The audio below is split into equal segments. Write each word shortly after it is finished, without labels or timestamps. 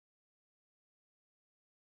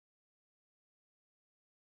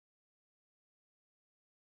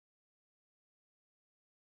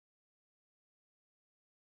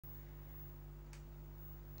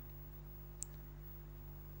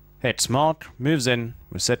It's Mark, moves in,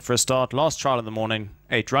 we're set for a start, last trial of the morning,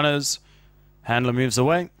 8 runners, handler moves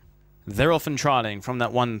away, they're off and trialing from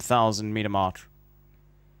that 1,000 meter mark.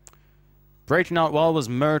 Breaking out well was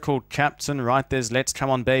Miracle Captain, right there's Let's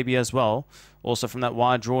Come On Baby as well. Also from that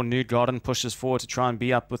wide draw, Nude Garden pushes forward to try and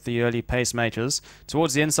be up with the early pacemakers.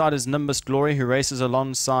 Towards the inside is Nimbus Glory, who races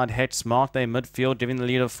alongside Het's Mark. They midfield, giving the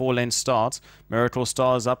lead a 4-lane start. Miracle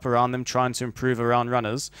Star is up around them, trying to improve around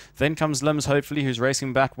runners. Then comes Limbs, hopefully, who's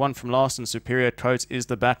racing back one from last, and Superior Coat is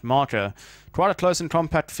the back marker. Quite a close and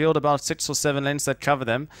compact field, about 6 or 7 lengths that cover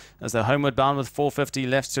them. As they're homeward bound with 450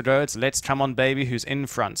 left to go, it's Let's Come On Baby who's in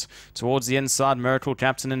front. Towards the inside, Miracle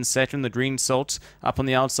Captain in second, the Green Salt. Up on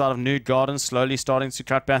the outside of Nude Garden, slowly starting to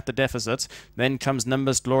cut back the deficit. Then comes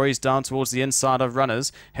Nimbus Glories down towards the inside of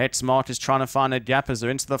runners. Het's Mark is trying to find a gap as they're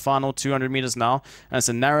into the final 200 meters now. And it's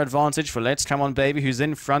a narrow advantage for Let's Come On Baby, who's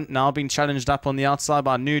in front now, being challenged up on the outside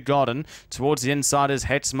by Nude Garden. Towards the inside is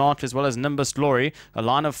Het's Mark as well as Nimbus Glory. A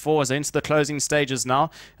line of 4 as they're into the closing stages now,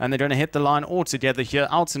 and they're going to hit the line all together here.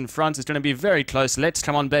 Out in front is going to be very close. Let's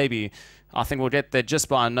Come On Baby, I think we'll get there just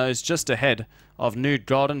by a nose, just ahead of Nude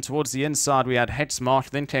Garden. Towards the inside we had Het's Mark,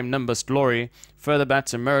 then came Nimbus Glory. Further back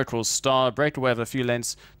to Miracle Star, breakaway of a few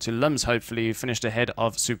lengths to Limbs, hopefully, who finished ahead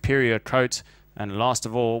of Superior Coat, and last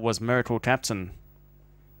of all was Miracle Captain.